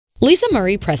Lisa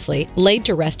Marie Presley laid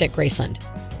to rest at Graceland.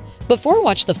 Before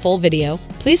watch the full video,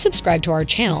 please subscribe to our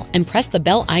channel and press the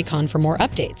bell icon for more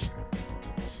updates.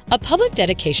 A public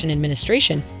dedication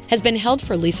administration has been held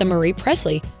for Lisa Marie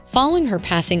Presley following her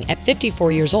passing at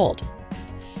 54 years old.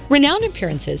 Renowned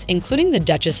appearances, including the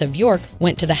Duchess of York,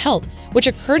 went to the help, which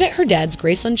occurred at her dad's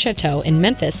Graceland Chateau in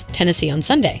Memphis, Tennessee on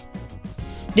Sunday.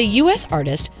 The U.S.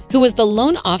 artist, who was the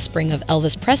lone offspring of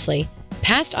Elvis Presley,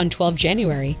 passed on 12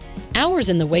 January, hours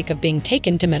in the wake of being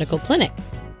taken to medical clinic.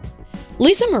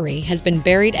 Lisa Marie has been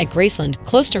buried at Graceland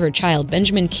close to her child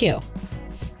Benjamin Q.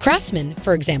 Craftsman,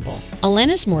 for example,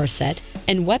 Alanis Morissette,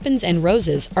 and Weapons and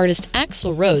Roses artist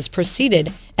Axl Rose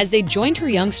proceeded as they joined her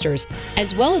youngsters,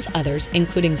 as well as others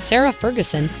including Sarah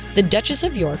Ferguson, the Duchess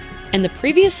of York, and the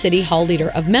previous City Hall leader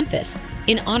of Memphis,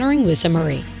 in honoring Lisa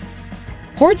Marie.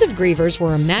 Hordes of grievers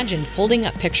were imagined holding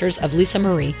up pictures of Lisa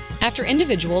Marie after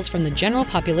individuals from the general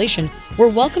population were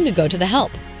welcome to go to the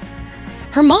help.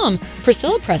 Her mom,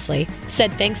 Priscilla Presley,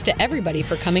 said thanks to everybody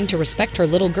for coming to respect her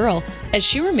little girl as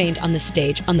she remained on the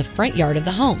stage on the front yard of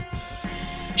the home.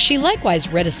 She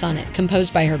likewise read a sonnet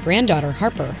composed by her granddaughter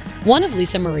Harper, one of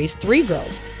Lisa Marie's 3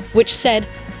 girls, which said,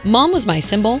 "Mom was my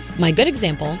symbol, my good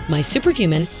example, my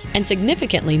superhuman, and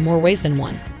significantly more ways than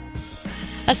one."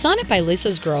 A sonnet by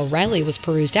Lisa's girl Riley was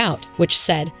perused out, which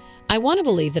said, "I want to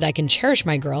believe that I can cherish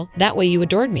my girl that way you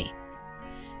adored me.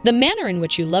 The manner in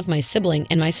which you love my sibling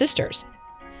and my sisters.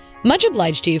 Much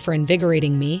obliged to you for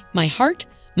invigorating me, my heart,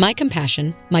 my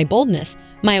compassion, my boldness,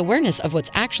 my awareness of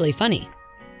what's actually funny."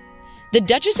 The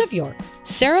Duchess of York,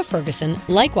 Sarah Ferguson,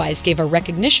 likewise gave a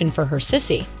recognition for her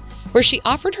sissy, where she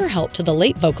offered her help to the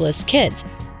late vocalist's kids.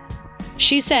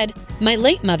 She said, "My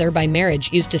late mother by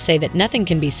marriage used to say that nothing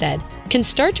can be said, can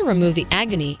start to remove the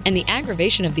agony and the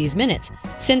aggravation of these minutes,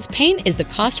 since pain is the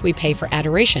cost we pay for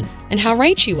adoration," and how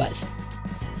right she was.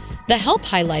 The help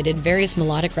highlighted various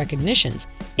melodic recognitions,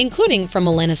 including from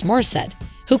Alanis Morissette,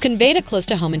 who conveyed a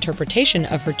close-to-home interpretation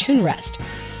of her tune Rest.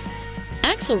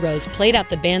 Axl Rose played out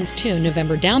the band's tune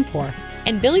November Downpour,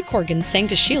 and Billy Corgan sang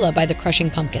to Sheila by the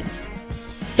Crushing Pumpkins.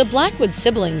 The Blackwood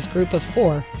siblings group of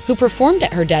 4, who performed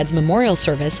at her dad's memorial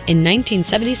service in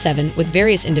 1977 with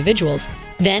various individuals,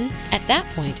 then, at that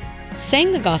point,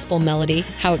 sang the gospel melody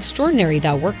How Extraordinary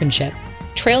Thou Workmanship,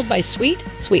 trailed by Sweet,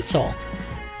 Sweet Soul.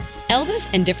 Elvis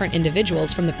and different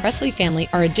individuals from the Presley family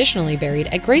are additionally buried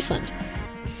at Graceland.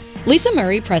 Lisa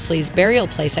Marie Presley's burial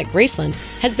place at Graceland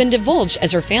has been divulged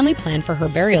as her family planned for her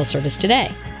burial service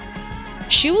today.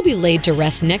 She will be laid to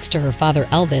rest next to her father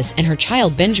Elvis and her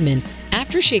child Benjamin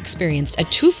after she experienced a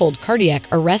 2-fold cardiac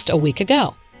arrest a week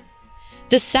ago.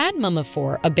 The sad mom of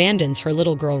 4 abandons her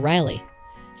little girl Riley,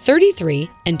 33,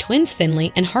 and twins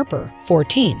Finley and Harper,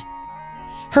 14.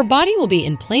 Her body will be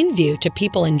in plain view to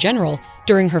people in general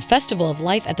during her Festival of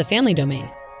Life at the family domain.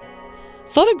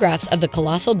 Photographs of the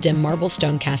colossal dim marble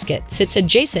stone casket sits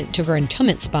adjacent to her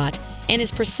entombment spot and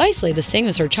is precisely the same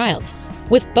as her child's,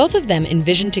 with both of them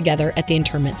envisioned together at the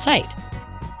interment site.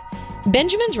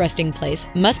 Benjamin's resting place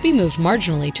must be moved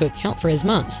marginally to account for his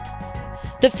mom's.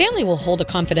 The family will hold a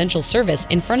confidential service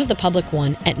in front of the public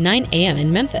one at 9 a.m.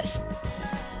 in Memphis.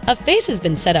 A face has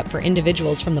been set up for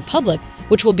individuals from the public,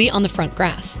 which will be on the front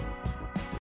grass.